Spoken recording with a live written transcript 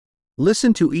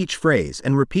Listen to each phrase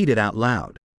and repeat it out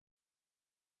loud.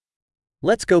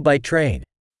 Let's go by train.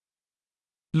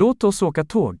 Låt oss åka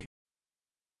tåg.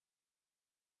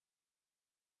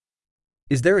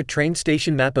 Is there a train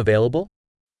station map available?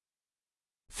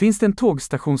 Finns det en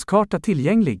tågstationskarta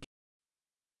tillgänglig?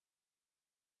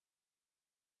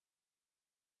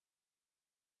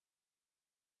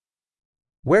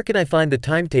 Where can I find the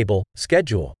timetable,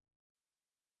 schedule?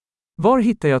 Var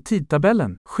hittar jag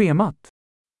tidtabellen, schemat?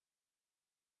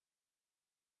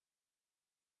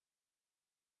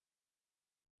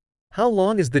 How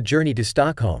long is the journey to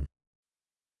Stockholm?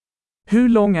 Hur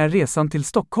lång är resan till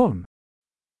Stockholm?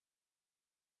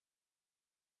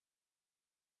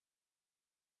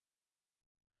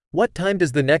 What time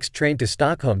does the next train to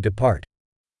Stockholm depart?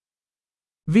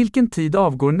 Vilken tid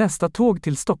avgår nästa tåg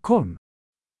till Stockholm?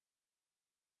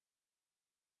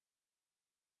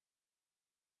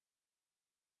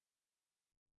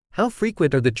 How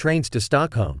frequent are the trains to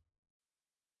Stockholm?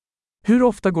 Hur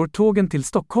ofta går tågen till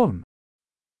Stockholm?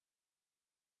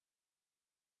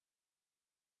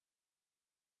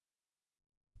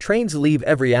 Trains leave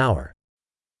every hour.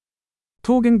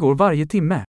 Tågen går varje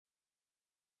timme.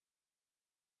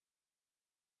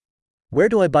 Where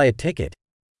do I buy a ticket?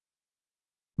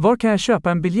 Var kan jag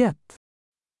köpa en biljett?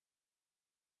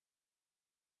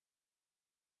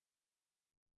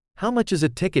 How much is a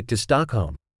ticket to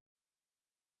Stockholm?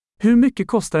 Hur mycket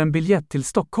kostar en biljett till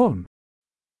Stockholm?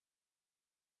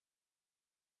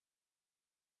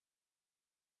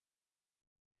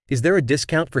 Is there a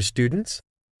discount for students?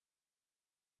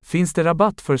 Finns det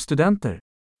rabatt för studenter?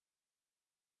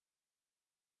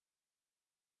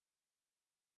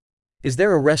 Is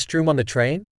there a restroom on the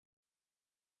train?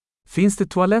 Finns det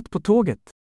toalett på tåget?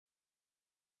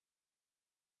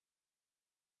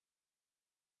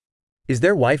 Is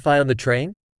there Wi-Fi on the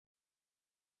train?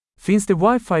 Finns det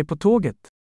wifi på tåget?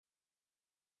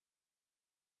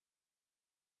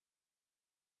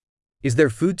 Is there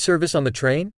food service on the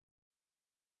train?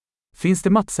 Finns det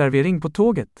matservering på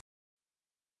tåget?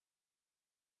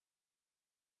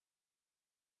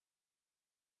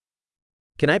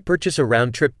 Can I purchase a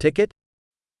round-trip ticket?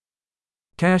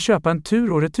 Kan jag köpa en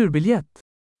tur- och returbiljett?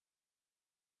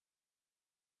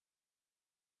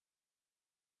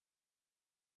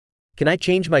 Can I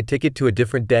change my ticket to a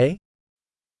different day?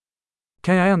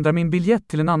 Kan jag ändra min biljett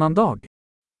till en annan dag?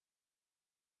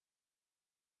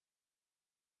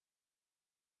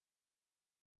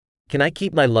 Can I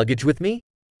keep my luggage with me?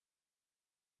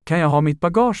 Kan jag ha mitt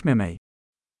bagage med mig?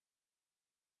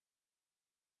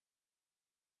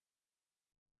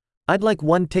 I'd like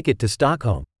one ticket to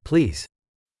Stockholm, please.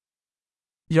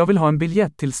 Jag vill ha en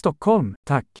biljett till Stockholm,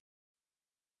 tack.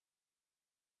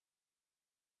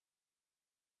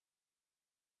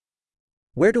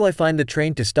 Where do I find the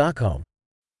train to Stockholm?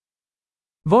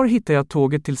 Var hittar jag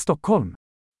tåget till Stockholm?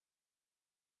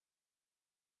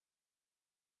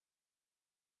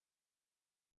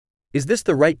 Is this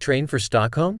the right train for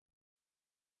Stockholm?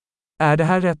 Är det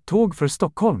här rätt tåg för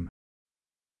Stockholm?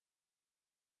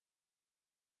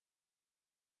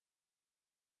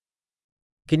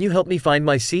 Can you help me find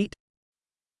my seat?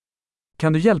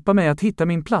 Kan du hjälpa mig att hitta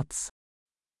min plats?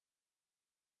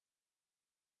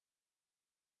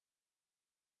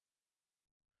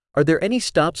 Are there any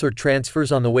stops or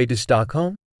transfers on the way to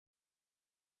Stockholm?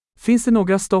 Finns det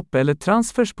några stopp eller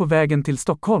transfers på vägen till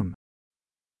Stockholm?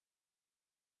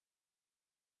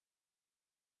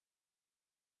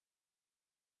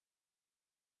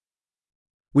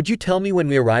 Would you tell me when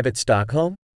we arrive at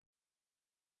Stockholm?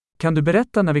 Kan du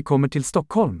berätta när vi kommer till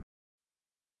Stockholm?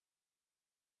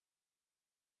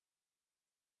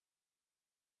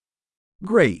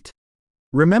 Great!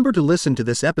 Remember to listen to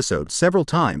this episode several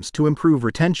times to improve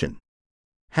retention.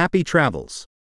 Happy travels!